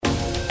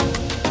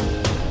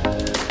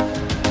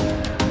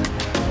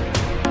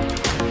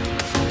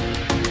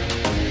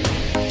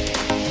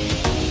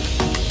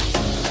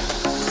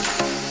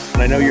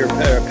know you're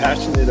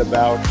passionate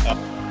about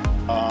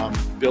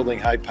building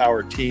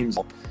high-powered teams.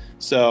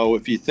 So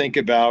if you think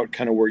about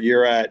kind of where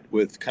you're at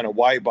with kind of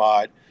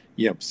YBot,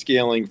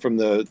 scaling from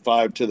the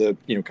 5 to the,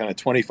 kind of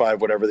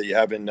 25, whatever that you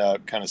have in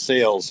kind of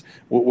sales,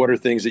 what are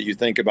things that you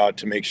think about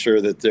to make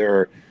sure that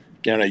they're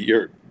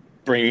you're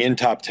bringing in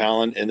top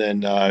talent and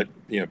then,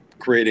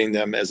 creating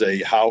them as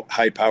a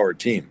high-powered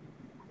team?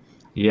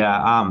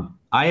 Yeah,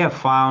 I have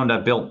found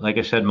I've built, like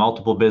I said,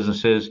 multiple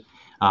businesses,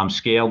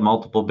 scaled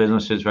multiple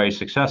businesses very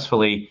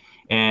successfully.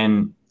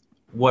 And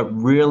what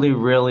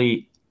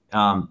really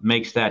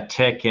makes that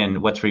tick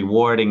and what's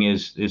rewarding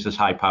is this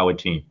high-powered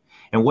team.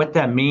 And what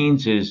that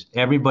means is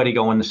everybody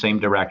go in the same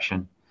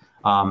direction,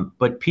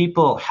 but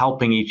people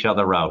helping each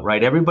other out,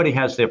 right? Everybody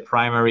has their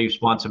primary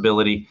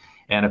responsibility.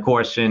 And of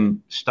course,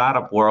 in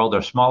startup world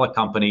or smaller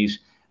companies,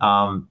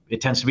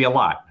 it tends to be a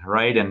lot,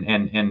 right?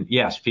 And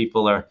yes,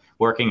 people are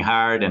working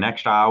hard and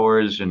extra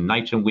hours and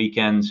nights and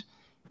weekends.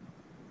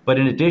 But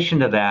in addition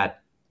to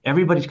that,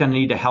 everybody's going to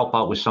need to help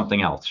out with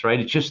something else, right?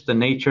 It's just the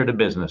nature of the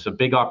business. A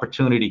big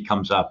opportunity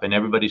comes up and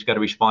everybody's got to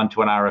respond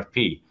to an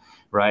RFP,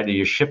 right? Or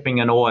you're shipping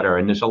an order,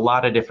 and there's a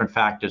lot of different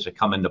factors that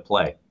come into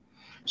play.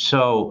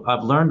 So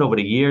I've learned over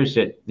the years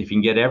that if you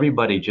can get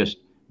everybody just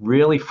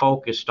really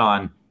focused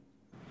on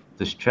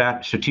the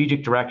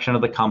strategic direction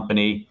of the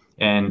company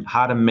and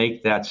how to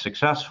make that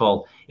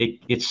successful,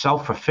 it's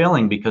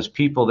self-fulfilling because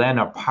people then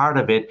are part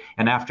of it.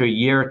 And after a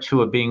year or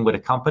two of being with a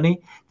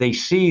company, they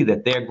see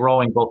that they're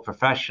growing both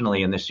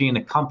professionally and they're seeing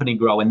the company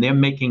grow and they're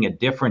making a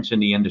difference in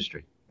the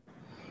industry.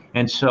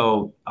 And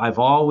so I've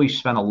always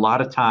spent a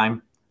lot of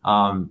time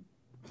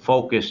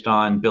focused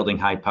on building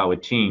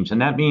high-powered teams.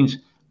 And that means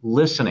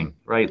listening,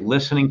 right?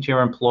 Listening to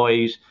your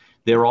employees.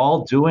 They're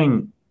all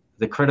doing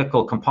the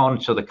critical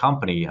components of the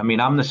company. I mean,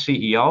 I'm the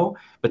CEO,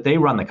 but they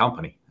run the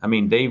company. I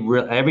mean,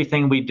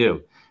 everything we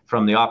do,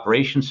 from the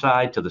operations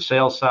side to the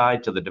sales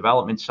side to the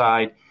development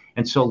side.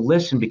 And so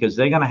listen, because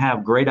they're going to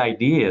have great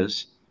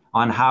ideas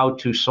on how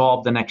to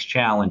solve the next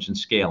challenge in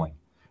scaling,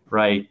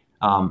 right?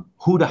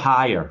 Who to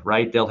hire,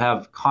 right? They'll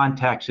have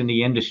contacts in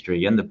the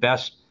industry, and the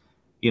best,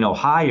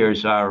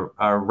 hires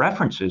are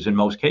references in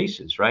most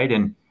cases, right?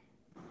 And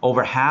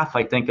over half,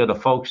 I think, of the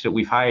folks that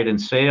we've hired in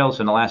sales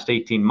in the last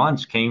 18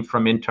 months came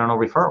from internal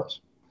referrals.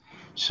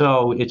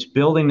 So it's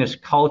building this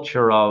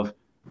culture of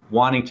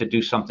wanting to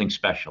do something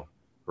special,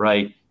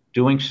 right?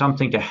 Doing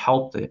something to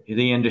help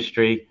the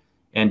industry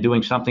and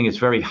doing something that's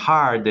very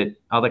hard that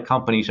other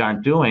companies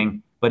aren't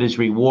doing, but is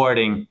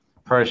rewarding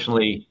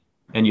personally.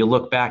 And you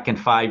look back in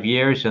 5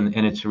 years and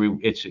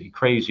it's a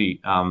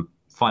crazy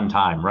fun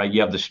time, right?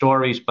 You have the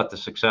stories, but the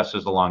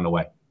successes along the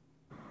way.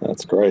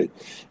 That's great.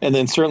 And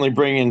then certainly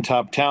bringing in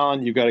top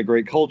talent. You've got a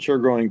great culture,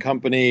 growing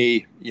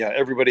company. Yeah,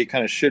 everybody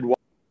kind of should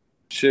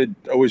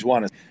always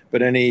want it.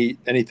 But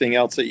anything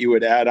else that you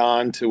would add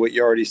on to what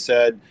you already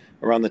said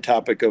around the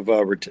topic of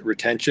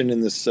retention in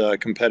this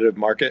competitive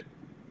market?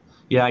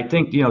 Yeah, I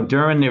think,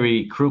 during the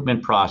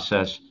recruitment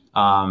process,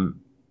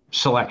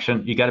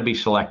 selection, you got to be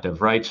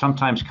selective, right?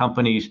 Sometimes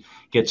companies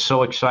get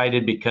so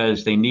excited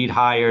because they need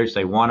hires,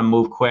 they want to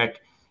move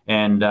quick.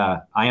 And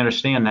I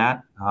understand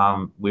that.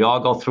 We all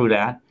go through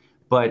that.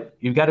 But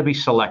you've got to be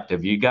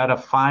selective. You got to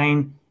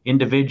find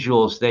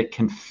individuals that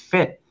can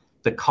fit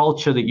the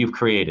culture that you've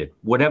created,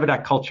 whatever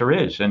that culture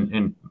is.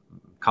 And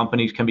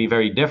companies can be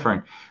very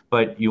different,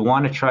 but you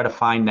want to try to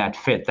find that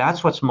fit.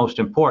 That's what's most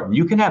important.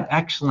 You can have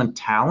excellent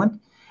talent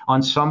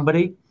on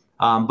somebody,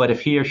 but if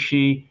he or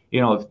she,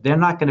 if they're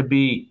not going to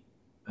be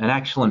an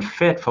excellent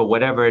fit for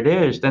whatever it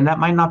is, then that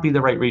might not be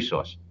the right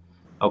resource.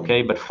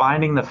 Okay, but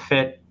finding the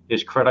fit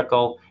is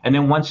critical. And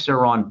then once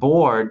they're on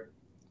board,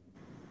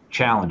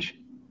 challenge,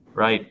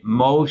 right?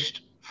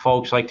 Most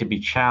folks like to be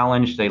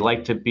challenged. They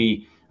like to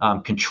be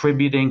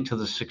contributing to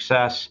the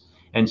success.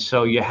 And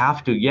so you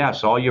have to,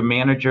 yes, all your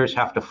managers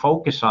have to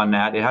focus on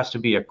that. It has to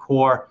be a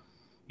core,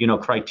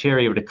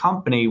 criteria of the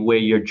company where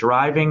you're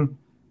driving,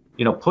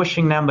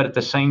 pushing them, but at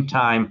the same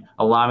time,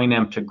 allowing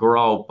them to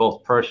grow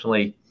both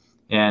personally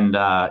and,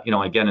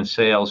 again, in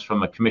sales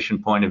from a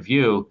commission point of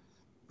view.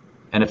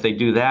 And if they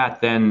do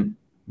that, then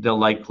they'll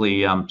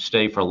likely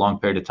stay for a long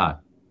period of time.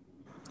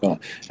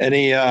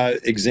 Any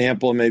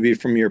example maybe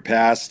from your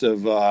past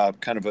of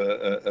kind of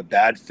a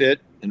bad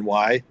fit and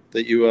why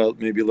that you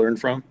maybe learned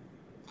from?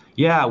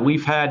 Yeah,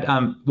 we've had,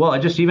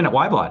 just even at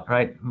YBot,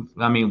 right?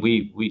 I mean,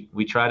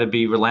 we try to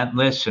be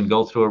relentless and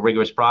go through a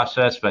rigorous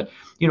process, but,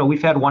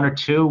 we've had one or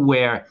two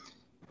where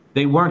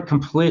they weren't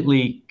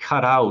completely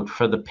cut out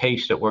for the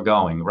pace that we're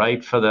going,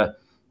 right? For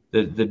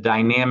the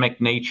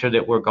dynamic nature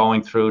that we're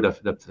going through,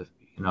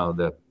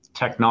 the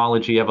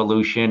technology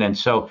evolution. And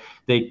so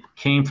they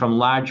came from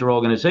larger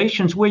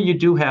organizations where you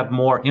do have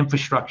more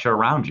infrastructure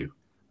around you,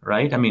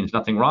 right? I mean, there's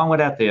nothing wrong with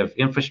that. They have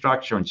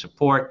infrastructure and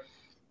support.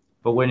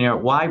 But when you're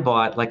at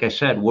YBot, like I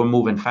said, we're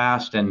moving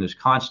fast and there's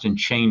constant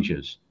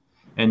changes.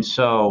 And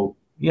so,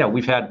 yeah,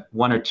 we've had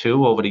one or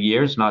two over the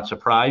years, not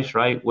surprised,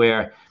 right,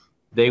 where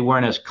they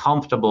weren't as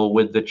comfortable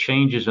with the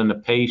changes in the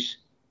pace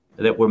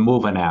that we're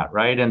moving at,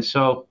 right? And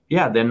so,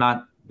 yeah, they're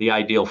not the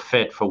ideal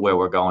fit for where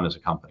we're going as a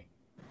company.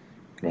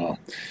 Well,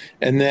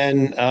 and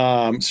then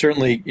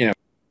certainly,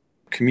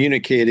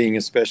 communicating,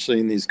 especially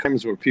in these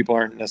times where people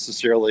aren't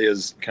necessarily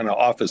as kind of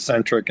office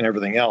centric and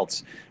everything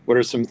else. What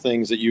are some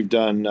things that you've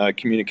done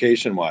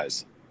communication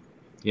wise?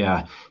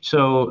 Yeah.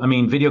 So, I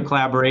mean, video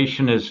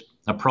collaboration is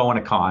a pro and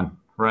a con,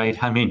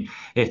 right? I mean,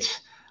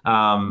 it's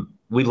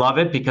we love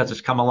it because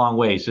it's come a long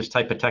ways. This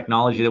type of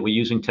technology that we're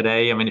using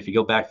today, I mean, if you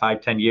go back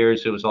 5, 10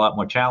 years, it was a lot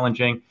more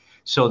challenging.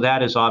 So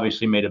that has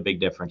obviously made a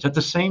big difference. At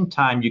the same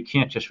time, you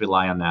can't just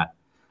rely on that.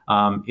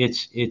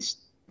 It's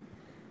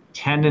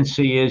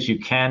tendency is you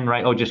can,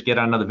 right? Oh, just get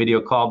on another video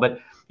call. But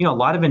a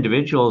lot of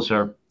individuals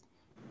are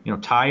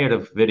tired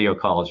of video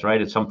calls,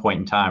 right? At some point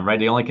in time, right?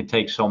 They only can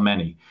take so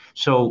many.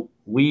 So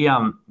we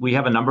have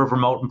a number of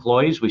remote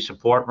employees. We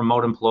support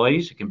remote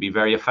employees. It can be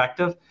very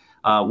effective.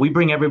 We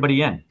bring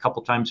everybody in a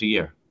couple times a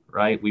year,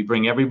 right? We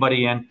bring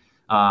everybody in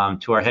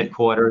to our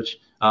headquarters,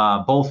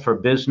 both for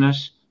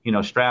business,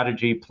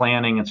 strategy,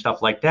 planning, and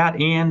stuff like that,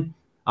 and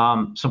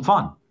some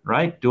fun,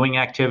 right? Doing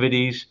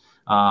activities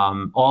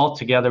all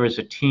together as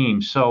a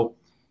team. So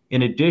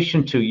in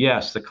addition to,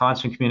 yes, the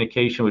constant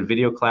communication with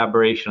video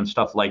collaboration and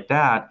stuff like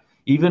that,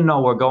 even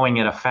though we're going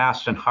at a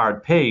fast and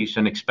hard pace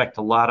and expect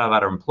a lot of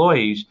our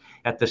employees,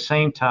 at the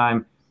same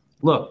time,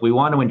 look, we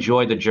want to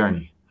enjoy the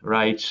journey,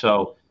 right?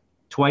 So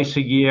twice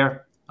a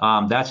year,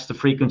 that's the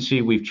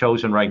frequency we've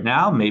chosen right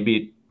now.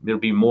 Maybe it'll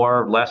be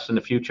more or less in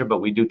the future, but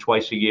we do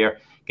twice a year,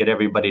 get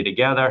everybody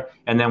together.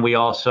 And then we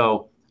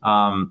also,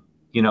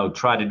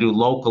 try to do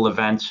local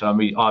events. I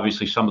mean,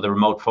 obviously, some of the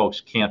remote folks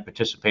can't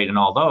participate in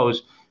all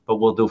those, but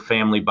we'll do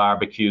family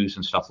barbecues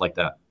and stuff like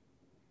that.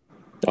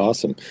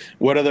 Awesome.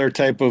 What other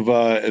type of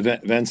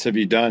events have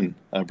you done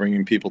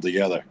bringing people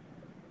together?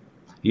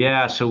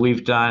 Yeah, so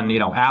we've done,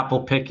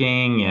 apple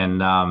picking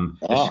and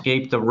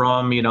escape the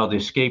room, the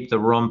escape the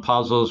room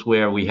puzzles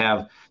where we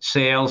have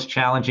sales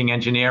challenging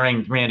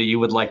engineering. Randy, you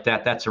would like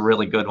that. That's a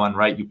really good one,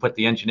 right? You put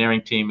the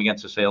engineering team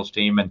against the sales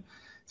team and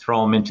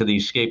throw them into the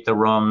escape the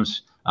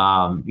rooms, golf.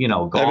 I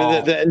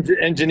mean, the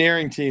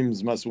engineering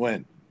teams must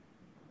win.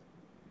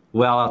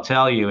 Well, I'll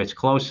tell you, it's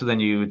closer than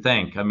you would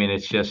think. I mean,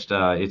 it's just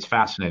it's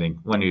fascinating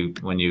when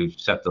you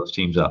set those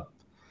teams up.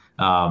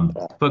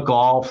 But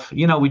golf,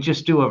 we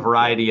just do a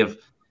variety of.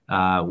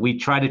 We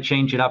try to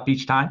change it up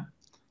each time,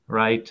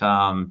 right?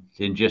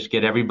 And just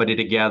get everybody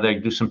together,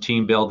 do some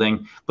team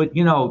building. But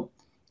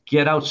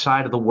get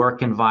outside of the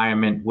work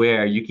environment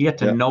where you get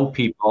to know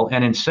people.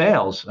 And in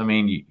sales, I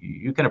mean,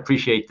 you can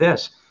appreciate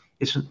this.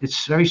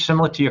 It's very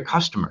similar to your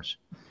customers.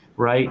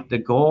 Right. The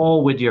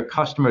goal with your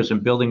customers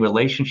and building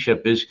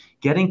relationship is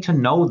getting to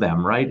know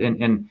them. Right.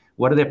 And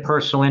what are their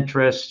personal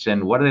interests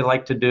and what do they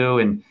like to do?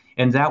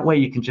 And that way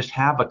you can just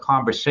have a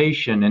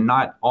conversation and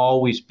not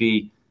always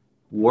be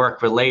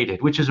work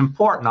related, which is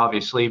important,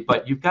 obviously.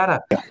 But you've got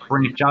to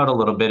branch out a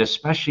little bit,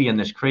 especially in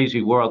this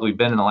crazy world we've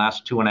been in the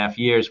last 2.5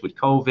 years with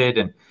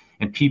COVID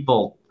and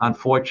people,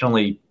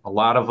 unfortunately, a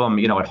lot of them,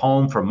 at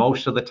home for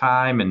most of the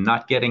time and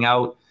not getting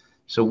out.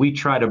 So we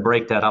try to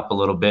break that up a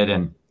little bit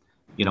and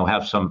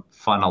have some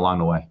fun along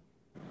the way.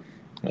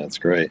 That's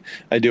great.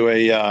 I do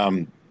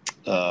a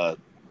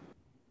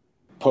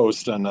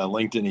post on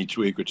LinkedIn each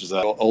week, which is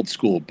old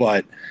school,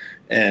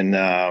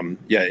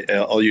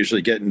 I'll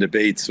usually get in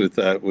debates with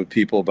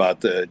people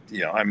about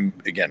I'm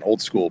again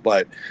old school,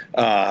 but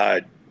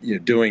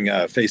doing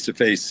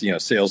face-to-face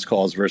sales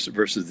calls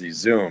versus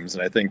these Zooms,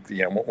 and I think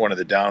one of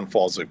the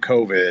downfalls of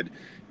COVID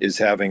is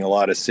having a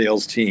lot of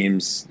sales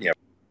teams,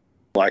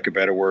 lack of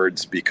better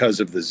words, because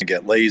of this,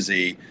 get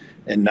lazy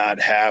and not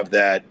have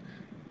that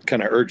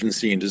kind of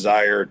urgency and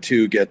desire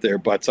to get their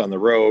butts on the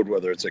road,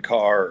 whether it's a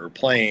car or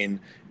plane,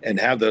 and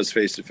have those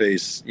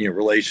face-to-face,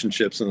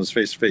 relationships and those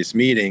face-to-face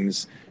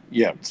meetings.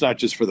 Yeah, it's not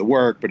just for the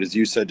work, but as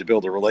you said, to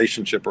build a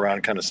relationship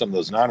around kind of some of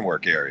those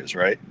non-work areas,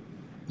 right?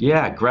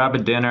 Yeah, grab a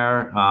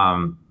dinner,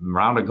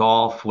 round of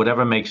golf,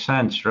 whatever makes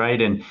sense, right?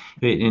 And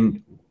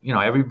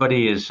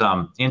everybody is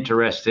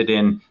interested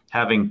in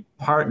having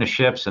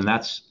partnerships, and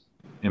that's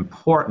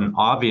important,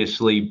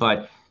 obviously,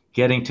 but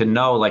getting to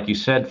know, like you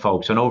said,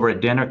 folks, and over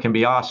at dinner can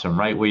be awesome,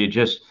 right? Where you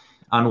just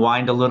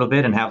unwind a little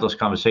bit and have those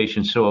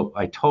conversations. So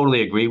I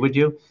totally agree with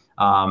you.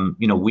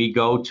 We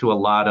go to a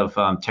lot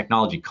of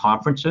technology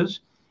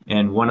conferences.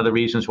 And one of the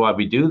reasons why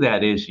we do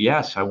that is,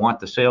 yes, I want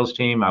the sales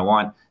team, I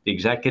want the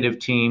executive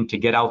team to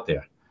get out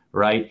there,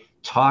 right?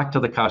 Talk to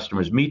the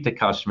customers, meet the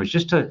customers,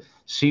 just to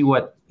see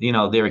what,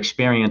 their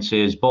experience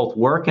is, both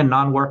work and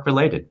non-work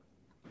related.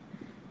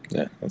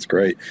 Yeah, that's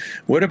great.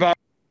 What about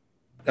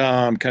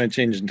kind of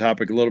changing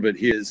topic a little bit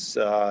here is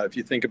if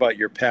you think about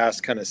your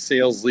past kind of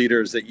sales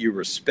leaders that you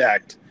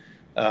respect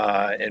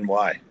and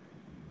why?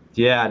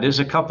 Yeah, there's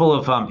a couple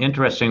of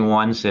interesting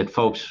ones that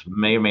folks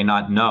may or may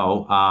not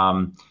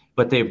know,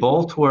 but they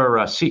both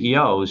were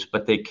CEOs,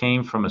 but they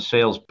came from a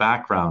sales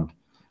background.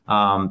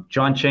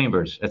 John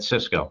Chambers at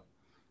Cisco.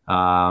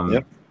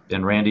 Yep.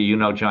 And Randy,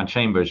 John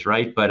Chambers,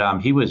 right? But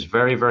he was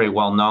very, very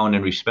well known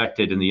and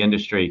respected in the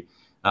industry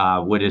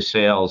with his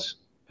sales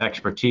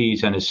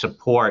expertise and his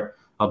support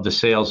of the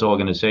sales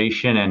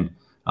organization. And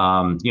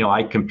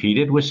I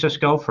competed with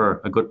Cisco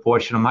for a good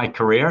portion of my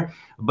career,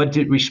 but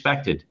did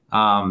respected.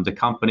 The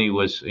company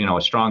was,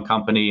 a strong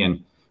company,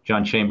 and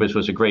John Chambers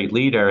was a great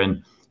leader,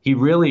 and he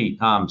really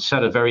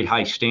set a very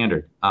high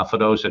standard for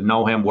those that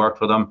know him, worked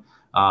with him,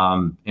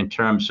 in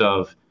terms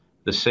of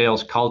the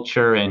sales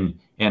culture and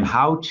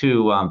how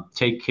to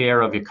take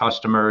care of your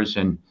customers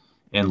and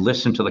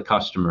listen to the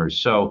customers.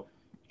 So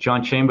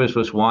John Chambers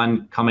was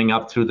one coming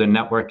up through the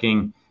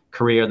networking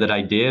career that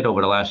I did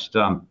over the last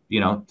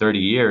 30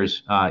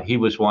 years. He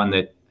was one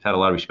that had a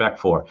lot of respect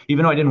for,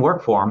 even though I didn't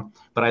work for him,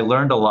 but I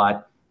learned a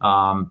lot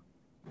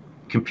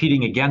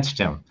competing against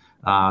him.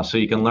 So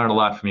you can learn a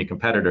lot from your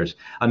competitors.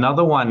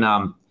 Another one,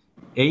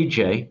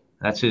 AJ,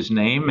 that's his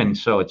name, and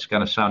so it's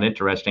going to sound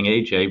interesting,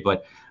 AJ,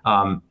 but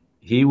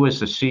he was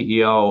the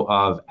CEO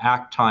of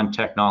Acton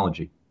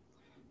Technology.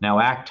 Now,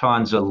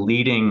 Acton's a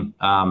leading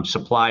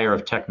supplier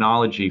of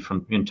technology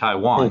in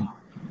Taiwan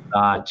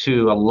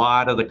to a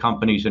lot of the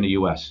companies in the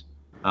U.S.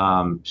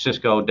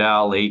 Cisco,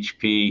 Dell,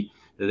 HP,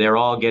 they're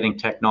all getting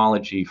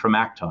technology from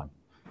Acton.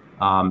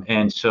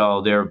 And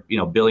so they're,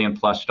 $1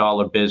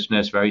 billion+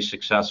 business, very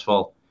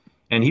successful.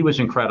 And he was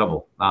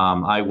incredible.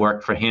 I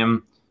worked for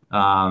him.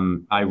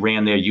 I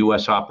ran their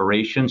U.S.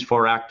 operations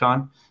for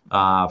Acton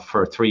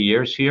for 3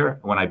 years here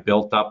when I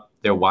built up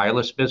their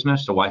wireless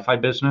business, the Wi-Fi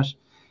business.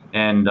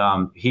 And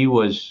he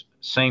was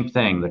same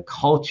thing, the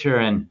culture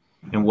and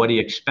what he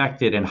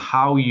expected and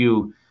how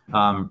you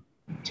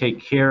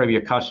take care of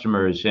your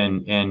customers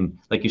and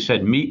like you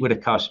said, meet with the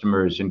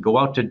customers and go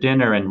out to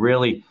dinner and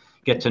really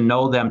get to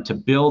know them to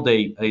build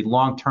a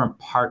long-term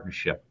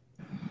partnership.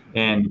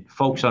 And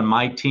folks on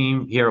my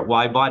team here at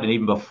YBot and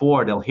even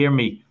before, they'll hear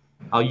me,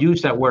 I'll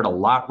use that word a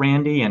lot,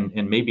 Randy,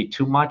 and maybe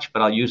too much,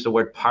 but I'll use the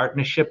word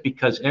partnership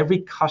because every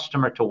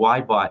customer to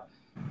YBot,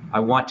 I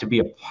want to be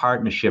a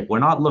partnership. We're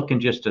not looking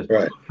just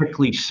to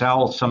quickly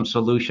sell some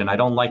solution. I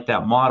don't like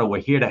that model.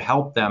 We're here to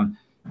help them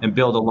and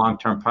build a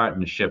long-term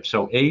partnership.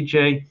 So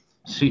AJ,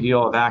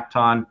 CEO of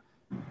Acton,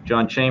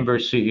 John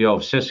Chambers, CEO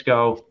of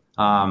Cisco,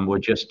 were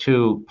just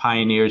two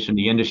pioneers in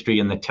the industry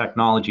in the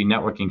technology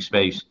networking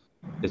space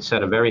that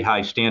set a very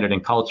high standard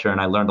and culture,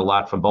 and I learned a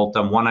lot from both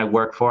of them. One I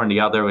worked for and the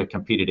other we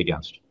competed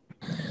against.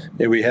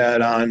 Yeah, we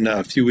had on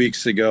a few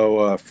weeks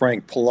ago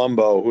Frank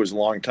Palumbo, who was a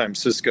longtime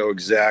Cisco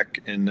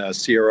exec, and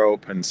CRO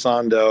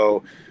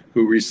Pensando,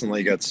 who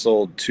recently got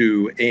sold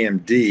to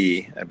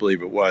AMD, I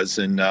believe it was,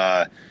 and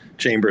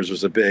Chambers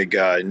was a big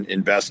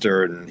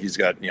investor, and he's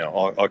got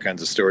all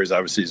kinds of stories.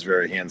 Obviously, he's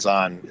very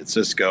hands-on at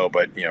Cisco,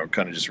 but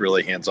kind of just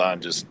really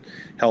hands-on, just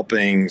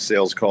helping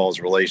sales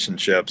calls,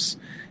 relationships.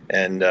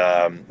 And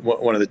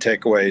one of the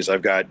takeaways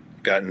I've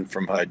gotten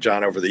from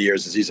John over the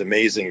years is he's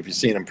amazing. If you've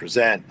seen him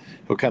present,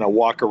 he'll kind of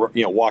walk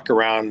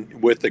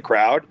around with the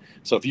crowd.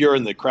 So if you're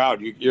in the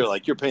crowd,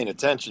 you're paying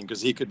attention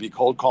because he could be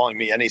cold calling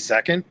me any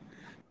second.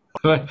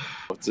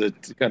 It's a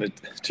kind of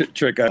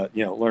trick I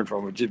learned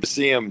from him. To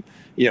see him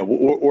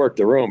work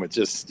the room, it's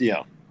just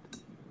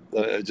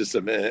just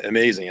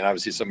amazing, and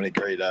obviously so many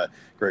great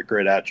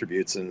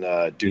attributes. And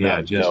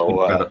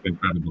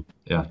incredible.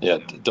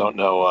 Don't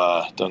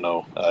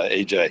know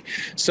AJ.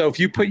 So if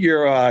you put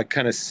your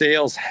kind of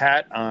sales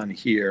hat on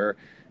here,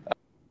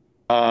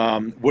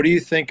 what do you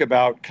think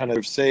about kind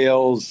of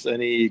sales?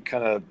 Any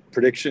kind of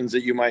predictions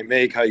that you might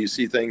make? How you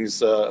see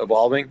things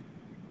evolving?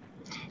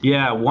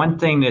 Yeah, one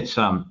thing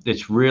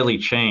that's really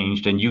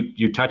changed, and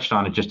you touched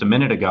on it just a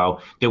minute ago,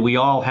 that we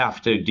all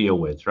have to deal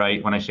with,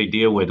 right? When I say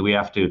deal with, we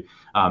have to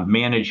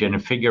manage it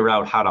and figure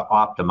out how to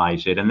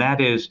optimize it. And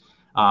that is,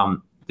 there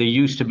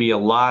used to be a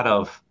lot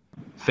of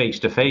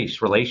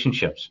face-to-face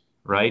relationships,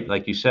 right?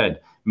 Like you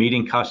said,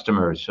 meeting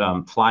customers,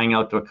 flying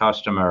out to a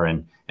customer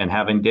and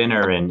having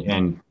dinner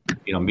and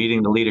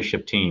meeting the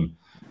leadership team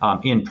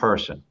in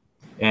person.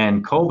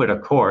 And COVID,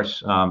 of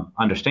course,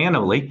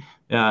 understandably,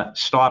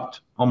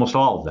 stopped almost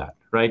all of that,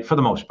 right, for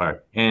the most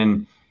part.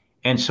 And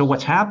so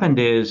what's happened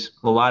is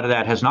a lot of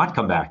that has not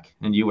come back.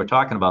 And you were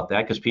talking about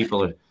that because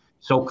people are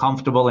so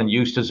comfortable and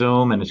used to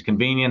Zoom and it's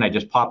convenient. I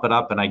just pop it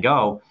up and I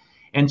go.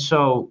 And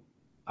so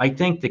I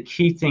think the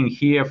key thing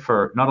here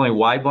for not only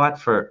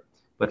YBot,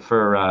 but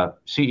for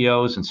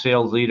CEOs and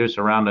sales leaders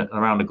around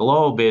the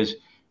globe is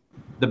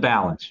the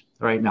balance,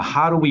 right? Now,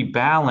 how do we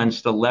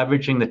balance the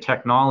leveraging the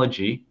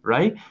technology,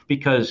 right?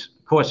 Because,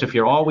 of course, if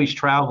you're always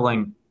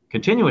traveling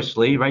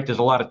continuously, right, there's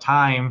a lot of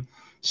time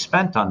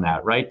spent on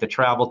that, right? The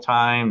travel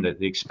time,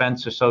 the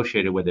expense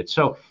associated with it.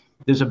 So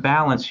there's a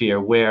balance here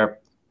where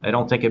I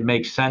don't think it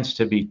makes sense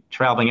to be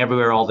traveling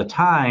everywhere all the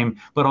time,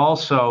 but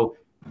also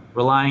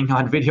relying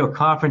on video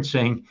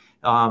conferencing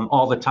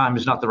all the time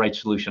is not the right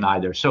solution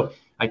either. So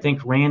I think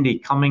Randy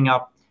coming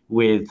up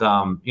with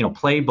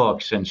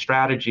playbooks and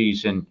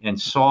strategies and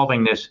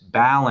solving this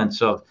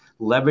balance of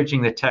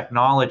leveraging the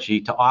technology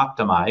to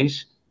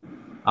optimize,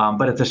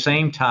 but at the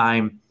same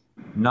time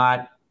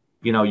not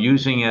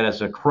using it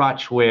as a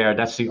crutch where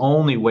that's the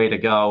only way to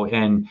go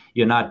and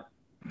you're not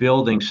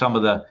building some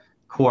of the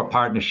core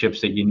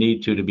partnerships that you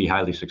need to be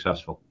highly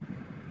successful.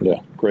 Yeah,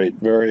 great.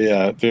 Very,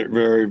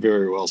 very,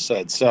 very well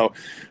said. So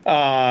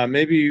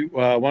maybe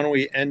why don't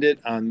we end it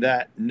on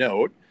that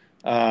note?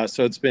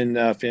 So it's been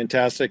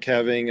fantastic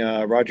having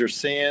Roger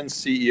Sands,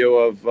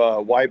 CEO of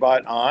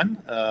YBot,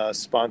 on,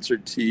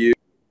 sponsored to you,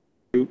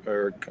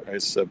 or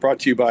it's brought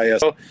to you by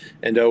us,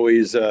 and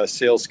always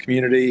Sales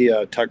Community.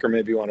 Tucker,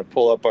 maybe you want to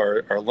pull up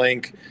our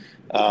link.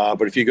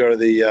 But if you go to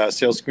the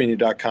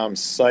salescommunity.com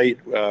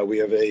site, we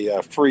have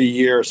a free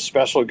year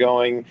special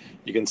going.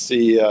 You can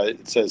see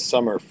it says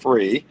summer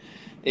free.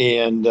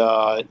 And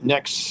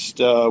next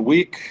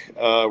week,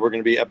 we're going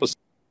to be episode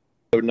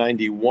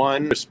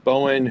 91. Chris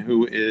Bowen,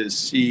 who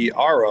is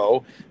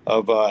CRO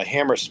of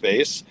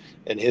Hammerspace,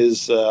 and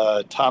his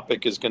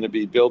topic is going to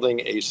be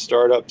building a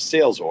startup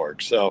sales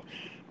org. So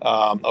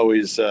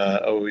always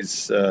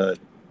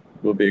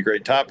will be a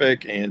great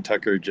topic, and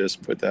Tucker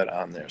just put that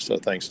on there. So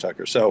thanks,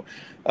 Tucker. So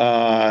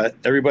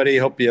everybody,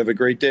 hope you have a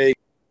great day,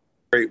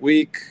 great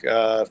week.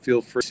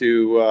 Feel free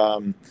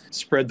to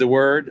spread the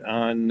word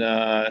on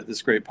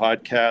this great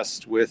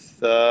podcast with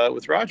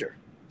Roger.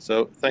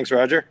 So thanks,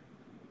 Roger.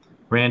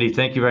 Randy,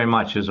 thank you very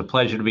much. It was a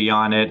pleasure to be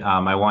on it.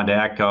 I wanted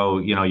to echo,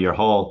 your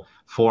whole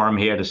forum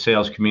here, the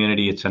sales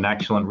community. It's an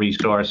excellent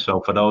resource. So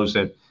for those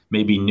that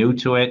may be new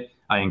to it,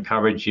 I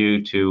encourage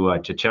you to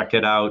check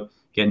it out.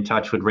 Get in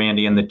touch with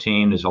Randy and the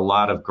team. There's a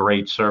lot of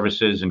great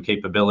services and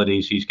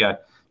capabilities. He's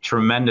got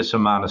tremendous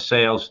amount of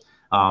sales.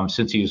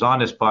 Since he was on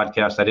this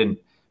podcast, I didn't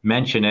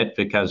mention it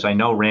because I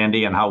know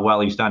Randy and how well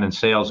he's done in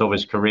sales over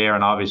his career,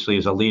 and obviously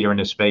is a leader in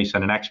his space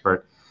and an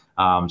expert.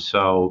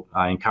 So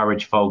I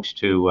encourage folks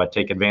to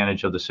take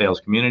advantage of the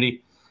sales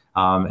community.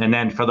 And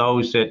then for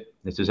those that,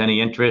 if there's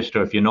any interest,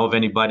 or if you know of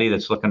anybody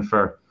that's looking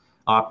for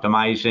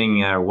optimizing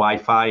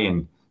Wi-Fi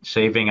and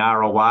saving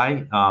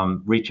ROI,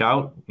 reach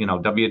out,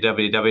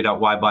 www.ybot.com.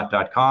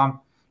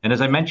 And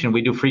as I mentioned,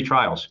 we do free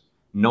trials,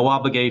 no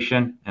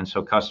obligation. And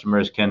so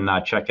customers can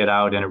check it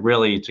out. And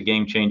it's a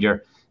game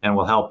changer and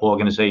will help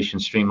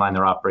organizations streamline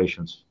their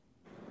operations.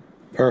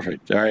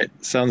 Perfect. All right.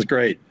 Sounds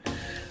great.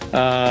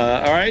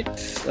 All right.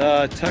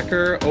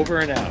 Tucker, over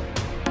and out.